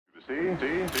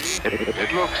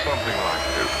It looks something like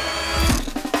this.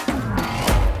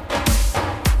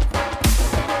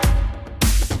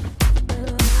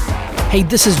 Hey,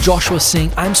 this is Joshua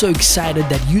Singh. I'm so excited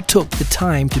that you took the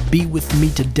time to be with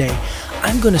me today.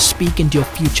 I'm going to speak into your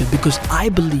future because I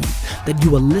believe that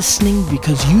you are listening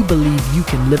because you believe you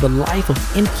can live a life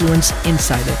of influence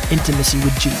inside of intimacy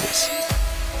with Jesus.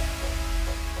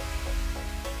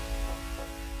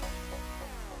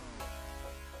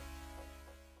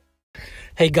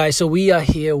 Hey guys, so we are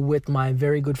here with my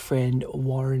very good friend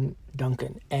Warren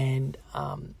Duncan. And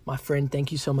my friend,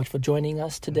 thank you so much for joining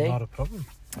us today. Not a problem.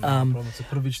 It's a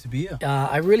privilege to be here.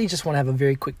 I really just want to have a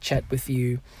very quick chat with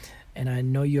you. And I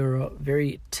know you're a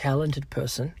very talented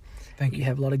person. Thank you. You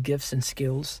have a lot of gifts and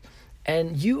skills.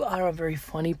 And you are a very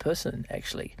funny person,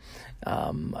 actually.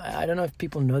 I don't know if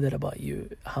people know that about you,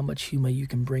 how much humor you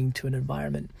can bring to an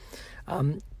environment.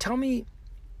 Tell me,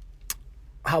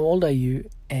 how old are you?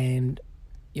 And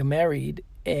you're married.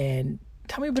 And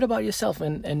tell me a bit about yourself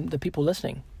and the people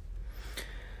listening.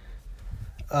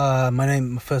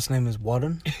 My first name is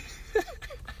Warren.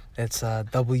 It's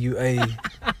WARREN.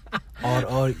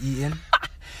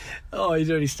 Oh, he's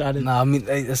already started.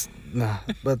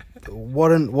 But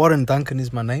Warren Duncan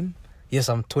is my name. Yes,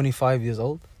 I'm 25 years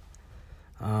old.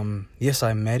 Yes,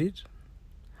 I'm married.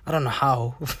 I don't know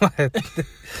how.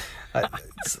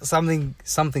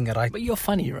 something right. But you're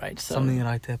funny, right? So something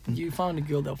right happened. You found a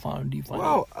girl that found you funny.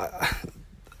 Well,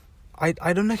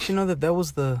 I don't actually know that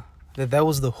was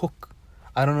the hook.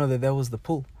 I don't know that was the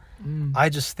pull. I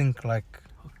just think like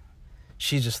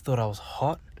she just thought I was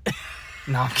hot.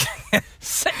 No, I'm kidding.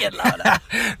 Say it louder.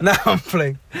 No, I'm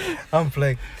playing.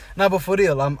 No, but for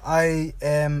real, I'm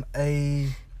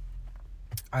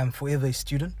forever a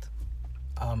student.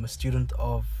 I'm a student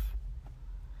of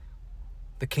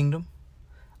the kingdom.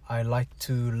 I like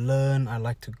to learn. I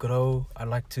like to grow. I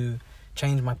like to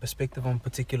change my perspective on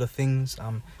particular things.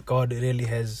 God really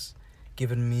has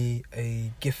given me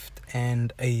a gift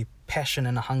and a passion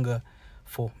and a hunger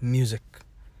for music.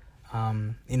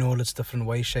 In all its different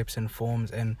ways, shapes and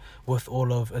forms, and with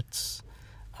all of its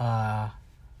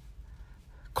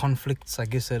conflicts, I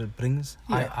guess, that it brings.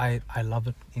 Yeah. I love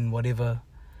it in whatever,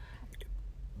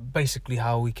 basically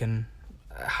how it can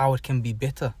be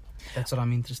better. That's what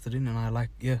I'm interested in, and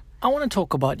I want to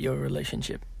talk about your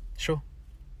relationship. Sure.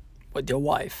 With your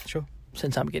wife. Sure.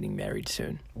 Since I'm getting married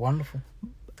soon. Wonderful.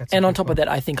 And on top of that,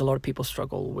 I think a lot of people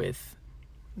struggle with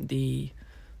the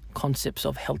concepts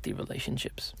of healthy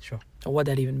relationships. Sure. And what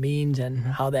that even means and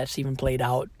how that's even played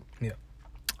out. Yeah.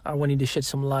 I want you to shed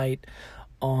some light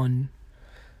on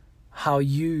how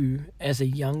you, as a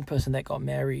young person that got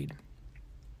married,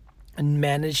 and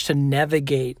managed to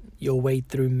navigate your way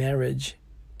through marriage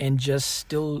and just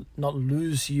still not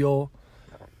lose your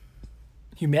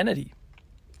humanity.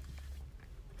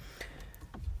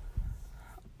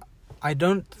 I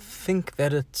don't think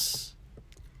that it's...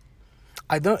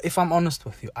 if I'm honest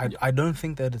with you, I don't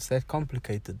think that it's that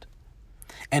complicated.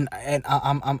 And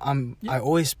I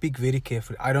always speak very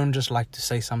carefully. I don't just like to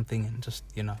say something and just,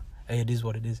 hey, it is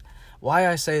what it is. Why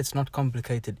I say it's not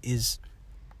complicated is,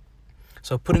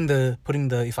 so putting the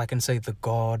if I can say the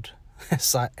God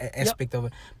aspect of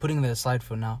it, putting that aside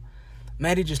for now,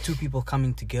 marriage is two people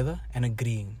coming together and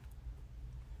agreeing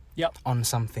on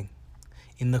something.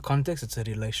 In the context, it's a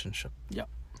relationship. Yep.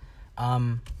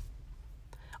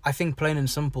 I think plain and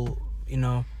simple,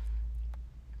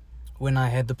 when I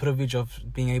had the privilege of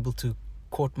being able to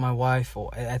court my wife, or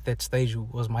at that stage who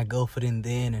was my girlfriend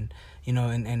then, and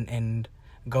and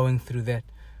going through that,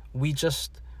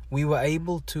 we were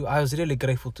able to, I was really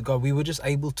grateful to God, we were just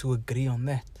able to agree on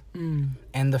that.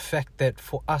 And the fact that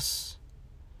for us,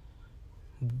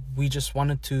 we just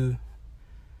wanted to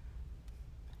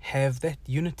have that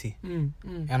unity. And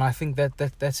I think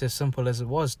that's as simple as it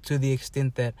was, to the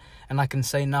extent that, and I can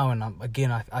say now, and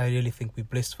I really think we're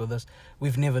blessed for this,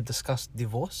 we've never discussed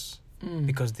divorce,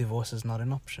 because divorce is not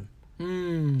an option.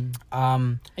 And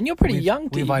you're pretty young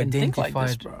to even think like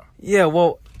this, bro. Yeah,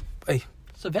 well, hey,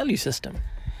 it's a value system.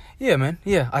 Yeah, man.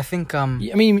 Yeah, I think I'm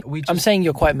saying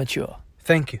you're quite mature.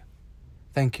 Thank you.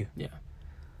 Yeah.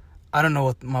 I don't know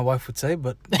what my wife would say,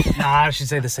 but she'd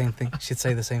say the same thing. She'd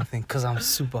say the same thing, because I'm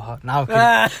super hot. Now,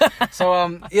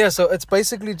 so so it's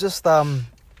basically just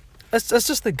it's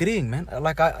just agreeing, man.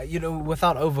 Like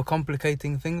without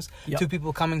overcomplicating things. Two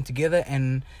people coming together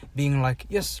and being like,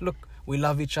 yes, look, we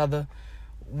love each other.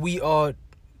 We are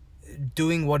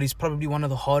doing what is probably one of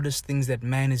the hardest things that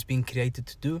man is being created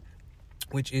to do,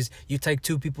 which is you take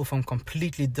two people from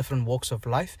completely different walks of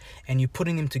life and you're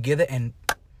putting them together and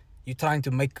you're trying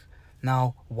to make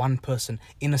now one person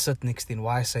in a certain extent.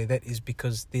 Why I say that is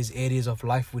because there's areas of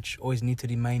life which always need to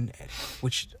remain,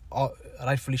 which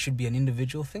rightfully should be an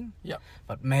individual thing. Yeah.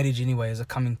 But marriage anyway is a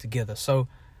coming together. So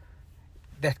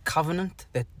that covenant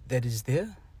that is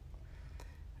there,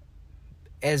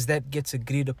 as that gets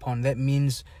agreed upon, that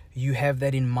means you have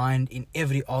that in mind in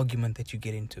every argument that you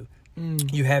get into.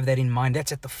 You have that in mind.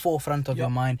 That's at the forefront of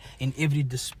your mind in every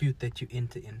dispute that you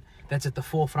enter in. That's at the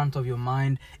forefront of your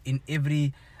mind in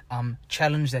every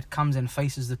challenge that comes and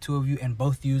faces the two of you, and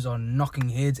both yous are knocking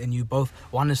heads, and you both,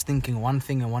 one is thinking one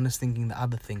thing and one is thinking the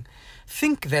other thing.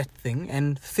 Think that thing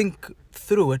and think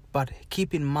through it, but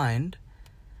keep in mind,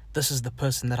 this is the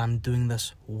person that I'm doing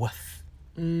this with.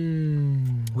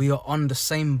 We are on the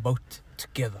same boat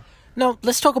together. Now,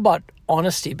 let's talk about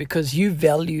honesty, because you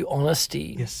value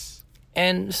honesty. Yes.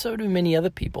 And so do many other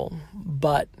people.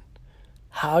 But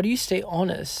how do you stay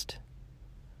honest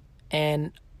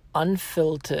and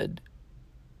unfiltered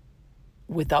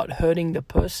without hurting the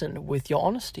person with your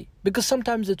honesty? Because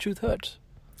sometimes the truth hurts.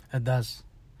 It does.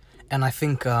 And I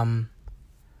think,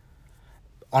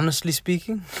 honestly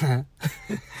speaking,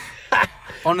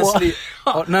 honestly,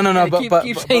 no,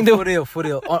 but for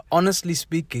real, honestly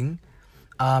speaking,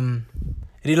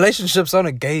 relationships aren't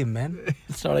a game, man.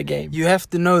 It's not a game. You have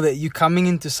to know that you're coming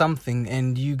into something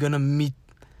and you're going to meet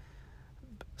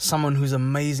someone who's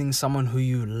amazing, someone who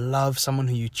you love, someone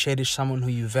who you cherish, someone who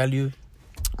you value.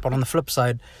 But on the flip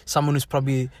side, someone who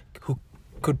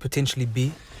could potentially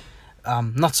be,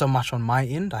 not so much on my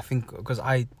end. I think because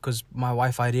my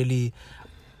wife, I'm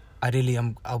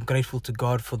grateful to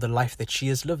God for the life that she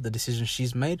has lived, the decisions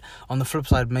she's made. On the flip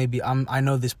side, maybe I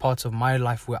know there's parts of my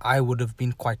life where I would have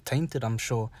been quite tainted. I'm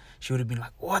sure she would have been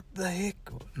like, "What the heck?"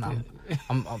 No,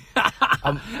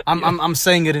 I'm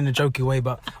saying it in a jokey way,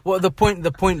 but the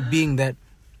point being that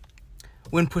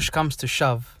when push comes to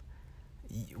shove,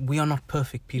 we are not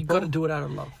perfect people. You got to do it out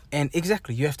of love. And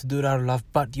exactly, you have to do it out of love,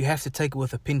 but you have to take it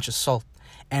with a pinch of salt.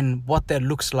 And what that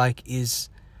looks like is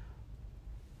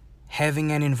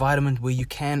having an environment where you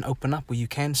can open up, where you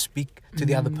can speak to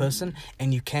the other person,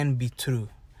 and you can be true.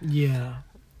 Yeah.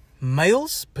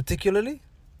 Males, particularly,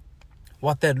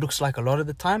 what that looks like a lot of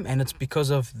the time, and it's because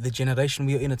of the generation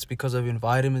we are in, it's because of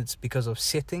environment, it's because of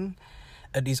setting.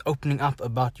 It is opening up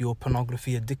about your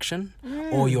pornography addiction,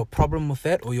 or your problem with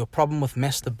that, or your problem with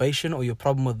masturbation, or your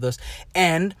problem with this,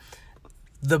 and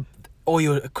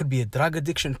it could be a drug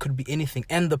addiction, it could be anything.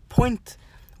 And the point,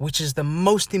 which is the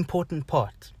most important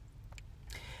part,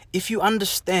 if you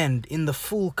understand in the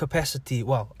full capacity,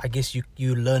 well, I guess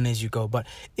you learn as you go, but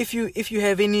if you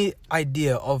have any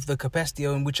idea of the capacity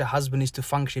in which a husband is to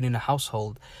function in a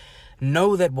household,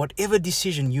 know that whatever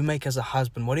decision you make as a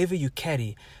husband, whatever you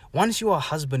carry, once you are a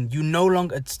husband, you no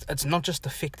longer, it's not just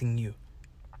affecting you.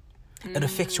 It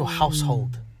affects your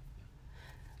household.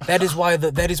 That is why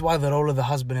the role of the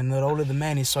husband and the role of the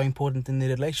man is so important in the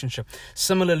relationship.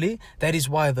 Similarly, that is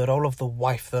why the role of the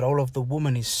wife, the role of the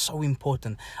woman is so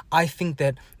important. I think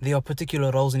that there are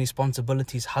particular roles and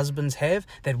responsibilities husbands have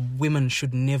that wives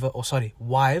should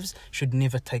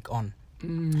never take on.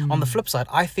 On the flip side,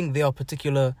 I think there are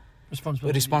particular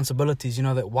responsibilities,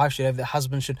 that wife should have, that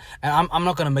husband should. And I'm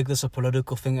not going to make this a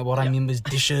political thing. What I mean is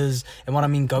dishes, and what I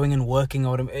mean going and working,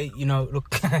 or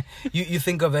look, you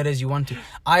think of it as you want to.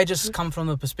 I just come from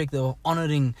the perspective of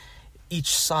honoring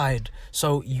each side.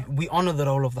 So we honor the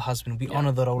role of the husband, we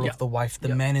honor the role of the wife,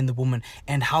 the man and the woman,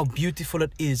 and how beautiful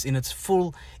it is in its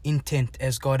full intent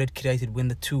as God had created when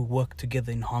the two work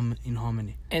together in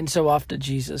harmony. And so after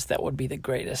Jesus, that would be the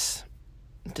greatest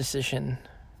decision.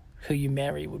 Who you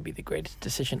marry would be the greatest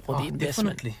decision, or the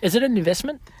investment. Definitely. Is it an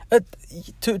investment?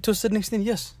 To a certain extent,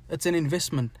 yes. It's an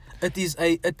investment. It is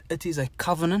a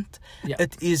covenant. Yeah.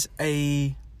 It is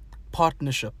a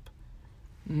partnership.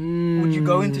 Would you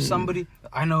go into somebody?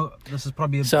 I know this is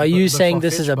probably So are you saying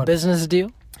this is a business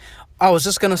deal? I was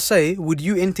just gonna say, would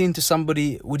you enter into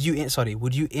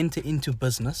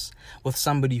business with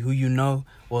somebody who you know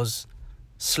was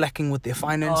slacking with their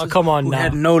finances? Oh, come on who now.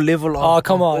 had no level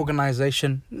of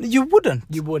organization? You wouldn't.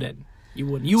 You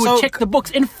would check the books.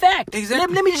 In fact,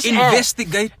 exactly. let me just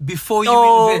investigate before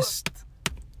you invest.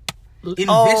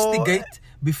 Investigate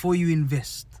before you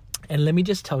invest. And let me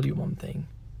just tell you one thing.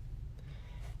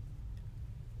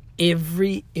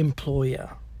 Every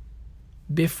employer,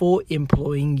 before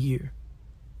employing you,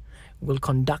 will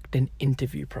conduct an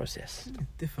interview process.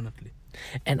 Definitely.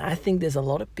 And I think there's a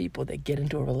lot of people that get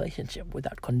into a relationship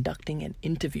without conducting an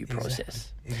interview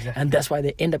process. Exactly. And that's why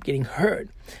they end up getting hurt,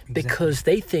 because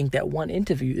they think that one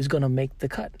interview is going to make the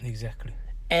cut. Exactly.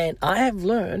 And I have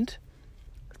learned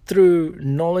through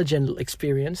knowledge and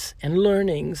experience and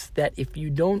learnings that if you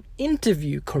don't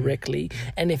interview correctly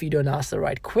and if you don't ask the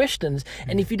right questions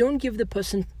and if you don't give the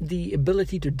person the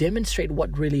ability to demonstrate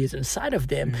what really is inside of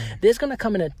them, there's going to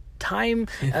come in a time,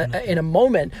 in a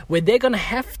moment where they're going to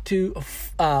have to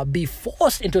be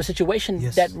forced into a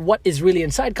situation that what is really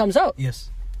inside comes out.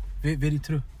 Yes, very, very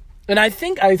true. And I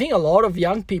think a lot of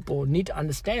young people need to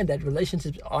understand that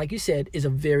relationships, like you said, is a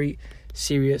very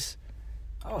serious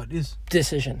it is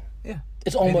decision. Yeah,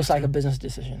 it's almost like a business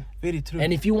decision. Very true.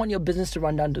 And if you want your business to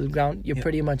run down to the ground, you're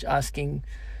pretty much asking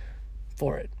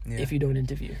for it if you don't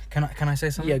interview. Can I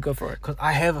say something? Yeah, go for it. Because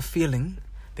I have a feeling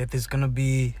that there's gonna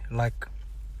be like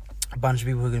a bunch of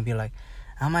people who are gonna be like,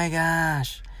 oh my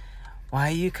gosh, why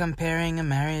are you comparing a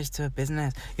marriage to a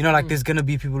business? You know, like there's gonna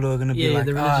be people who are gonna be like,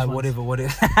 whatever.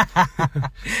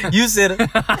 You said it.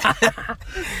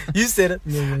 You said it.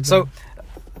 Yeah, so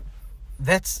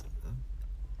that's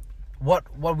what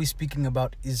we're speaking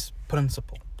about is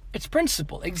principle. It's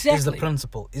principle, exactly.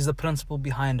 Is the principle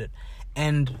behind it.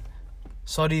 And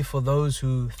sorry for those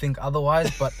who think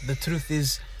otherwise, but the truth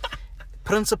is,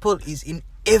 principle is in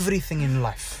everything in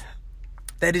life.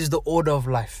 That is the order of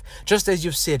life. Just as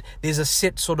you've said, there's a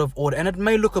set sort of order. And it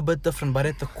may look a bit different, but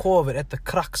at the core of it, at the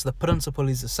crux, the principle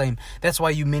is the same. That's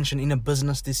why you mention in a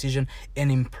business decision,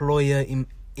 an employer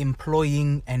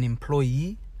employing an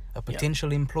employee, a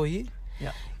potential employee.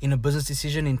 Yeah. In a business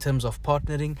decision, in terms of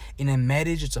partnering, in a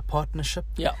marriage, it's a partnership.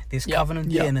 Yeah. There's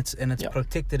covenant here, and it's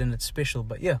protected and it's special.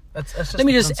 But it's just let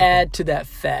me just principle. add to that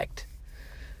fact.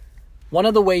 One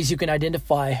of the ways you can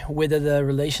identify whether the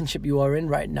relationship you are in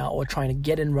right now or trying to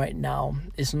get in right now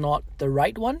is not the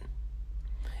right one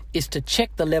is to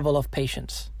check the level of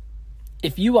patience.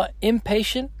 If you are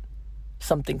impatient,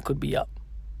 something could be up.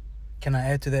 Can I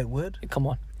add to that word? Come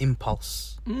on.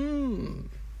 Impulse.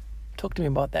 Talk to me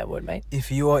about that word, mate.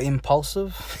 If you are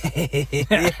impulsive,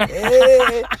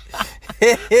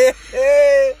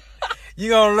 you're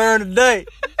going to learn today.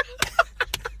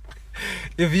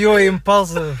 If you're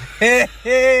impulsive,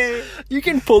 you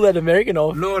can pull that American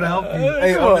off. Lord help you.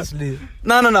 Hey, honestly.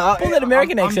 No. Pull that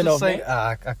American accent off, saying,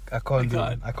 I can't do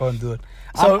it. I can't do it.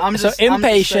 So, I'm just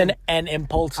impatient and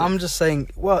impulsive. I'm just saying,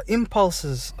 well,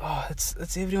 impulses,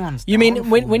 it's everyone's. You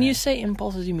mean, when you say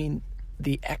impulses, you mean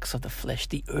the acts of the flesh,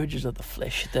 the urges of the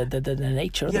flesh, the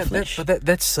nature of the flesh. But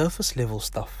that's surface level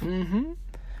stuff.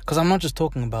 Because I'm not just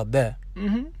talking about that.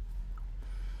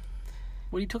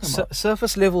 What are you talking about?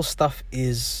 Surface level stuff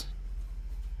is.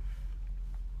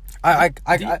 I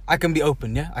can be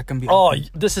open, yeah. I can be. Open.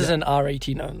 This is an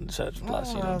R18 on Search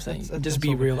Plus. You know what I'm saying? Just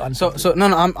be real. So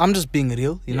no, I'm just being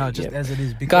real. You know, just as it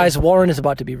is. Guys, Warren is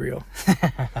about to be real.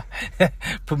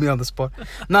 Put me on the spot.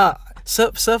 Nah,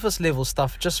 surface level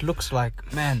stuff just looks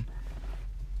like, man,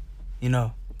 you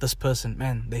know, this person,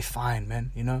 man, they fine,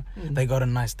 man, you know, they got a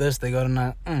nice this, they got a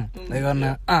nice, they got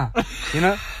a nice, you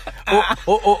know,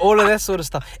 all of that sort of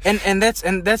stuff, and that's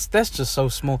just so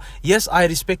small. Yes, I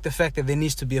respect the fact that there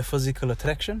needs to be a physical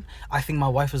attraction. I think my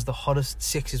wife is the hottest,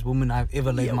 sexiest woman I've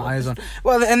ever laid my eyes on.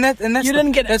 Well, and that's you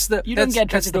didn't get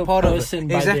attracted to a person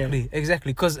by them.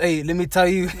 Exactly. Because hey, let me tell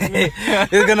you,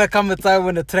 there's gonna come a time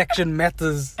when attraction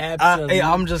matters. Absolutely. Hey,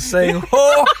 I'm just saying.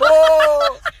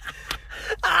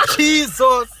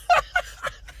 Jesus.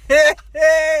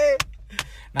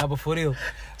 Now, but for real.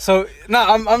 So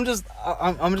I'm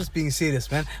just being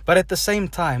serious, man. But at the same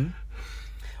time,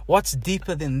 what's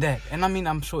deeper than that? And I mean,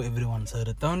 I'm sure everyone's heard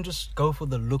it. Don't just go for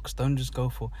the looks. Don't just go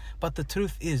for. But the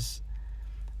truth is,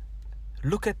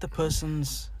 look at the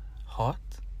person's heart.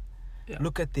 Yeah.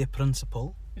 Look at their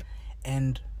principle. Yeah.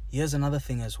 And here's another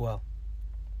thing as well.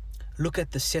 Look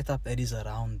at the setup that is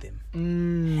around them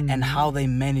and how they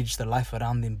manage the life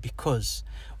around them. Because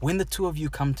when the two of you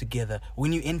come together,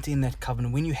 when you enter in that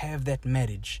covenant, when you have that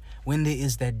marriage, when there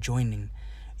is that joining,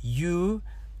 you,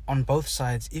 on both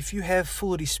sides, if you have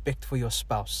full respect for your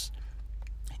spouse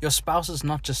is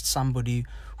not just somebody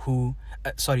who,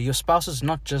 your spouse is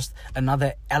not just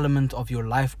another element of your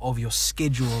life, of your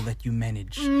schedule that you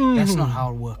manage. That's not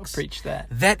how it works. I'll preach that.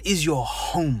 That is your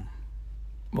home.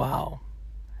 Wow.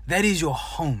 That is your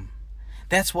home.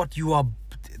 That's what you are.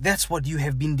 That's what you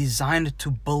have been designed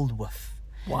to build with.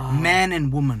 Wow. Man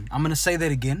and woman. I'm going to say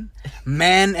that again.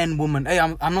 Man and woman. Hey,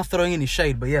 I'm not throwing any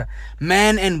shade, but yeah.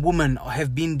 Man and woman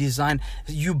have been designed.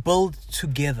 You build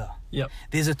together. Yep.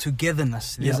 There's a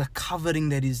togetherness. There's a covering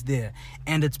that is there.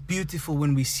 And it's beautiful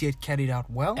when we see it carried out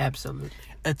well. Absolutely.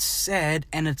 It's sad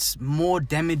and it's more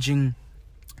damaging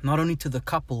not only to the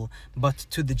couple, but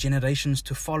to the generations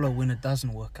to follow when it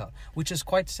doesn't work out, which is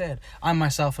quite sad. I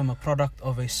myself am a product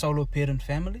of a solo parent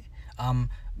family.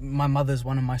 My mother is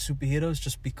one of my superheroes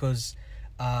just because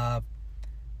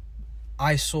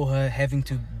I saw her having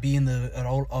to be in the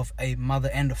role of a mother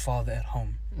and a father at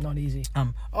home. Not easy.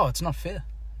 It's not fair.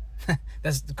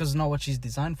 That's because it's not what she's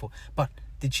designed for. But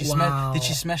did she Wow.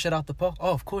 smash it out the park?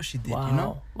 Oh, of course she did. Wow. You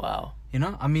know. Wow. You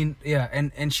know, I mean, yeah,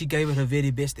 and she gave it her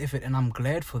very best effort, and I'm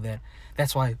glad for that.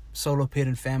 That's why solo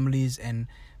parent families and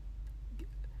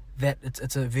that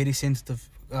it's a very sensitive,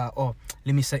 or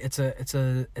let me say, it's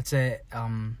a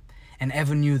an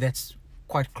avenue that's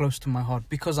quite close to my heart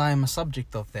because I am a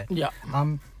subject of that. Yeah.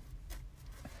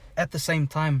 At the same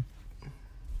time,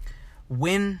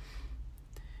 when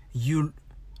you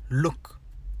look,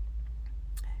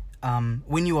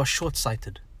 when you are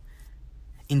short-sighted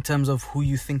in terms of who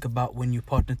you think about when you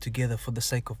partner together for the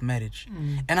sake of marriage.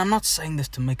 And I'm not saying this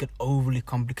to make it overly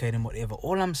complicated and whatever.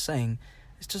 All I'm saying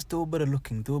is just do a bit of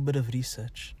looking, do a bit of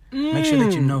research. Make sure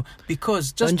that you know.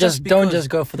 Because don't just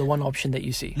go for the one option that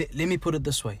you see. Let me put it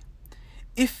this way.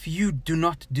 If you do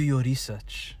not do your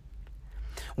research,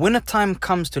 when a time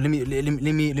comes to, let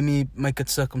me make it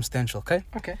circumstantial, okay?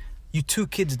 Okay. You 2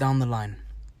 kids down the line.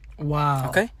 Wow.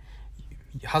 Okay?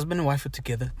 Husband and wife are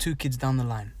together, 2 kids down the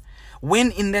line.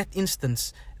 When in that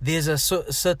instance, there's a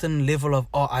certain level of,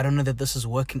 I don't know that this is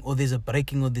working, or there's a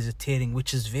breaking, or there's a tearing,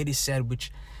 which is very sad,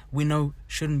 which we know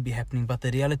shouldn't be happening, but the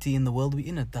reality in the world we're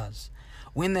in, it does.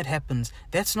 When that happens,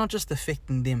 that's not just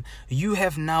affecting them. You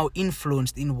have now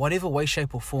influenced, in whatever way,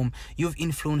 shape or form, you've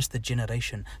influenced the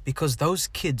generation, because those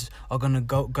kids are going to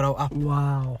grow up.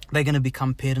 Wow. They're going to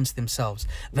become parents themselves.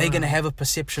 They're going to have a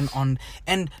perception on,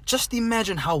 and just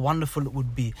imagine how wonderful it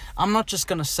would be. I'm not just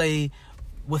going to say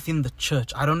within the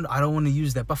church. I don't want to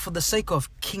use that, but for the sake of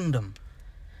kingdom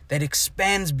that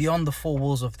expands beyond the 4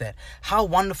 walls of that. How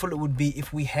wonderful it would be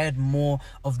if we had more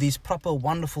of these proper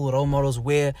wonderful role models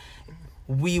where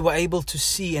we were able to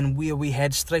see and where we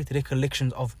had straight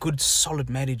recollections of good solid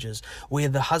marriages where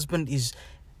the husband is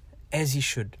as he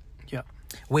should. Yeah.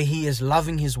 Where he is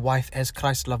loving his wife as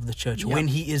Christ loved the church. Yeah. When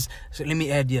he is, so let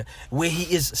me add here, where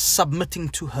he is submitting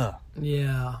to her.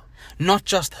 Yeah. Not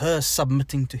just her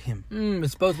submitting to him.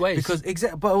 It's both ways. Because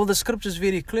but all the scripture is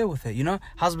very clear with it. You know,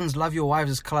 husbands, love your wives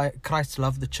as Christ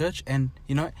loved the church, and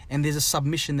you know, and there's a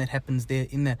submission that happens there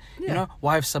in that. Yeah. You know,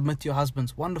 wives, submit to your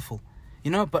husbands. Wonderful.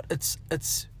 You know, but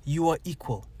it's you are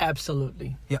equal.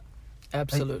 Absolutely. Yeah.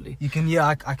 Absolutely. You can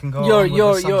I can go.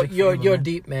 You're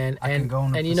deep, man. I can go on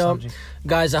and with you the know, subject.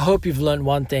 guys, I hope you've learned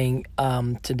one thing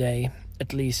today,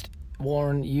 at least.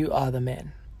 Warren, you are the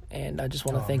man, and I just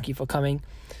want to thank you for coming.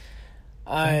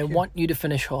 I want you to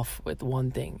finish off with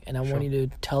one thing, and I want you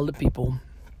to tell the people,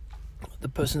 the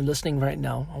person listening right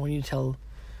now, I want you to tell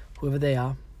whoever they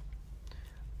are,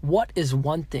 what is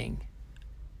one thing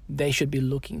they should be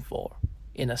looking for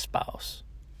in a spouse?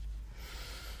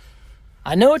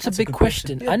 I know it's That's a a big good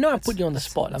question. question. Yeah, I know I that's- put you on the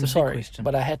that's- spot. that's I'm a big sorry, question.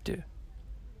 but I had to.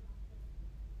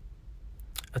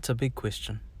 It's a big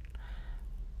question.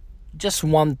 Just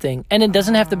one thing, and it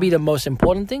doesn't have to be the most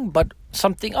important thing, but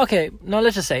something. Okay, now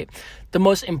let's just say the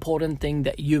most important thing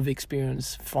that you've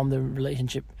experienced from the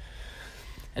relationship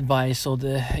advice or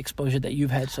the exposure that you've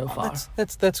had so far.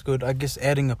 That's good. I guess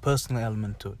adding a personal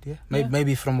element to it. Yeah.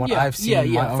 Maybe from what Yeah, I've seen.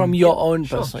 in my own, from your own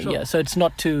Sure, personal. sure. Yeah, so it's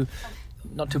not too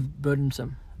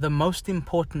burdensome. The most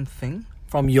important thing,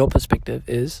 From your perspective,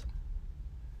 is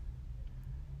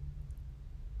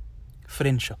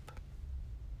friendship.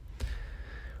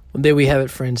 well, there we have it,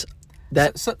 friends.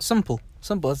 That Simple.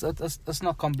 It's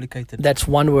not complicated. that's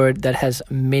one word that has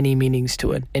many meanings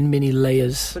to it and many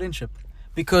layers. Friendship.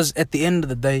 Because at the end of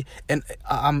the day, and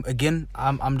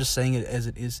I'm just saying it as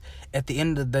it is. At the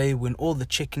end of the day, when all the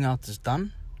checking out is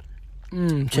done,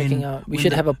 Checking out. We when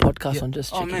should the- have a podcast yeah. on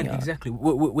just Oh checking man, out. exactly.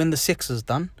 When the sex is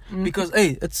done, because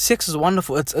sex is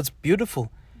wonderful. It's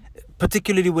beautiful,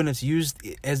 particularly when it's used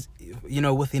as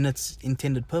within its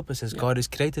intended purpose as God has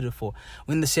created it for.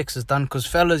 When the sex is done, because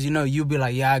fellas, you'll be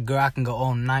like, yeah, girl, I can go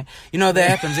all night. That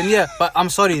happens, and yeah, but I'm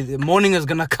sorry, the morning is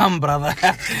gonna come, brother.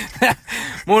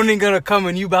 Morning gonna come,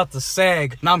 and you about to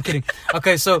sag. No, I'm kidding.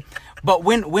 Okay, so, but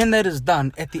when that is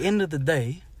done, at the end of the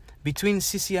day, between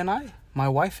Sissy and I, my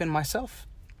wife and myself,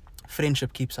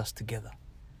 friendship keeps us together.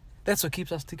 That's what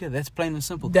keeps us together. That's plain and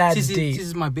simple. That's Sissy, deep.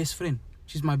 Sissy's my best friend.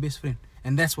 She's my best friend.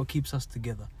 And that's what keeps us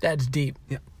together. That's deep.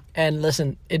 Yeah. And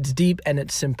listen, it's deep and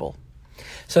it's simple.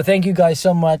 So thank you guys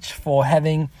so much for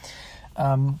having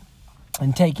and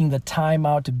taking the time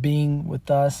out to being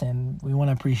with us, and we want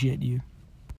to appreciate you.